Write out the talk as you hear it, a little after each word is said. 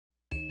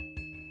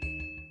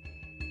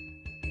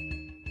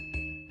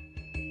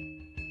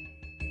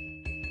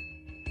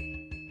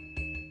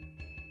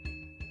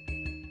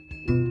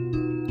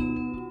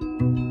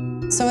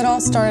So it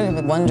all started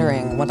with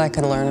wondering what I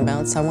could learn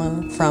about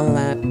someone from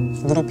that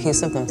little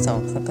piece of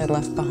themselves that they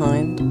left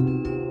behind.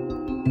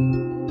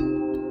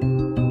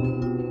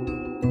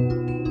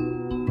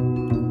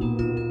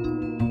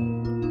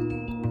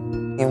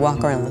 You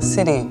walk around the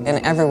city, and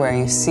everywhere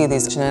you see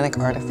these genetic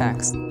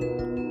artifacts,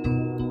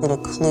 little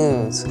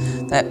clues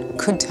that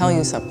could tell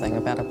you something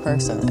about a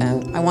person.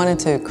 And I wanted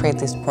to create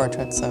these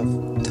portraits of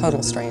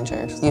total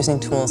strangers using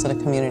tools at a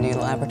community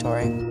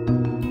laboratory.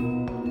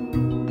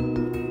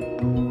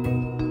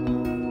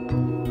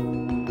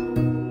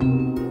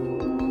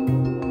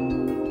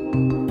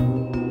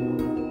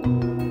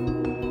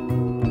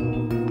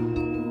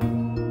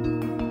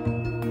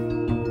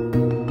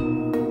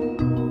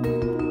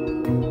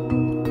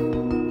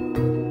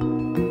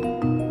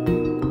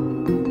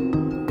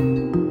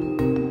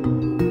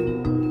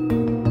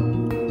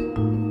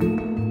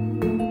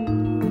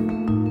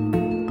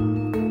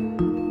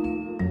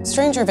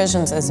 Stranger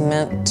Visions is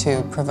meant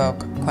to provoke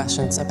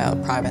questions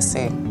about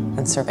privacy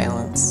and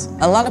surveillance.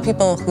 A lot of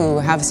people who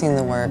have seen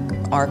the work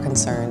are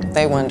concerned.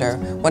 They wonder,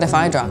 what if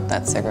I dropped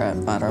that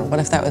cigarette butt? Or what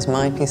if that was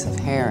my piece of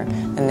hair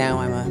and now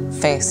I'm a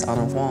face on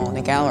a wall in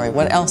a gallery?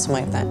 What else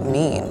might that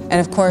mean?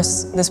 And of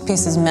course, this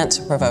piece is meant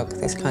to provoke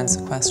these kinds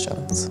of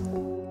questions.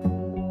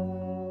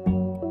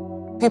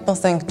 People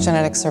think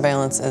genetic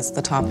surveillance is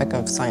the topic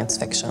of science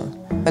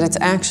fiction, but it's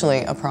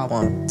actually a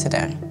problem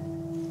today.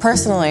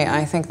 Personally,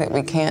 I think that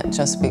we can't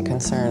just be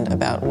concerned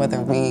about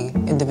whether we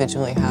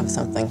individually have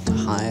something to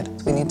hide.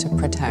 We need to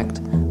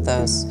protect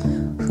those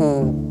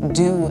who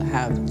do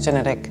have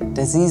genetic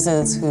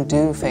diseases, who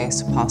do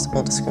face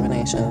possible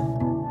discrimination.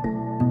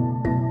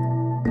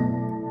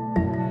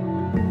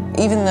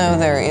 Even though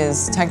there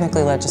is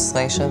technically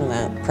legislation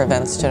that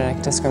prevents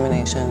genetic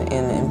discrimination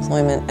in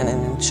employment and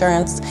in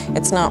insurance,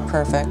 it's not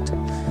perfect.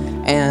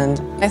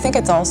 And I think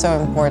it's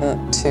also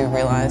important to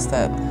realize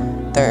that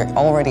there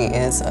already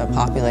is a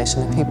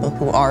population of people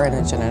who are in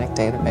a genetic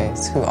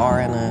database, who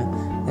are in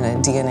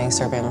a DNA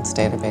surveillance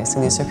database,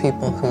 and these are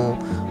people who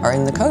are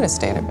in the CODIS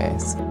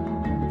database.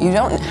 You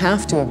don't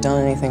have to have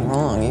done anything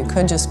wrong. You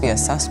could just be a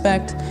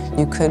suspect,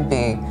 you could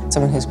be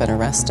someone who's been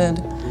arrested,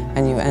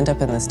 and you end up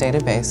in this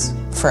database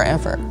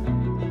forever.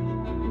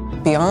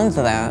 Beyond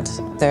that,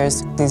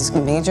 there's these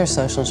major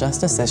social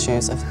justice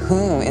issues of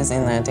who is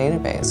in that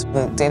database.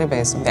 The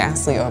database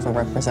vastly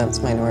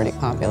overrepresents minority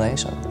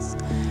populations.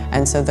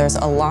 And so there's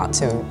a lot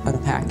to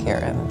unpack here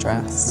and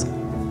address.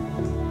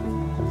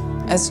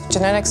 As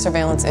genetic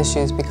surveillance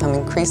issues become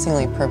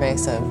increasingly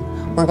pervasive,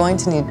 we're going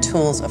to need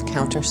tools of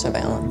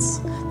counter-surveillance,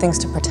 things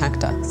to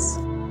protect us.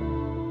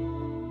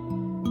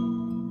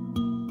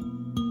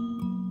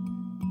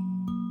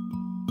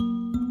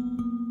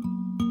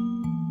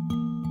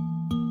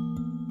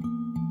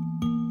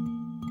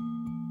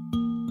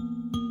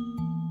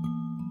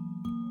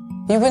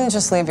 You wouldn't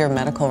just leave your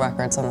medical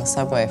records on the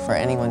subway for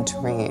anyone to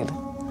read.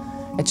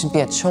 It should be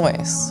a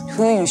choice,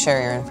 who you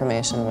share your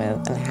information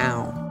with and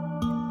how.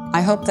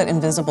 I hope that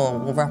Invisible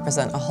will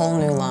represent a whole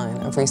new line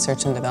of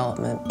research and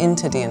development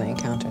into DNA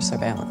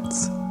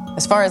counter-surveillance.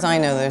 As far as I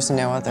know, there's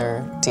no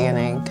other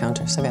DNA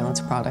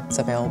counter-surveillance products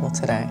available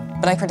today.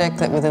 But I predict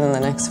that within the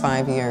next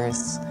 5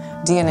 years,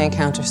 DNA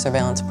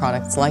counter-surveillance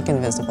products like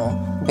Invisible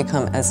will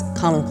become as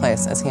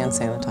commonplace as hand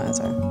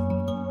sanitizer.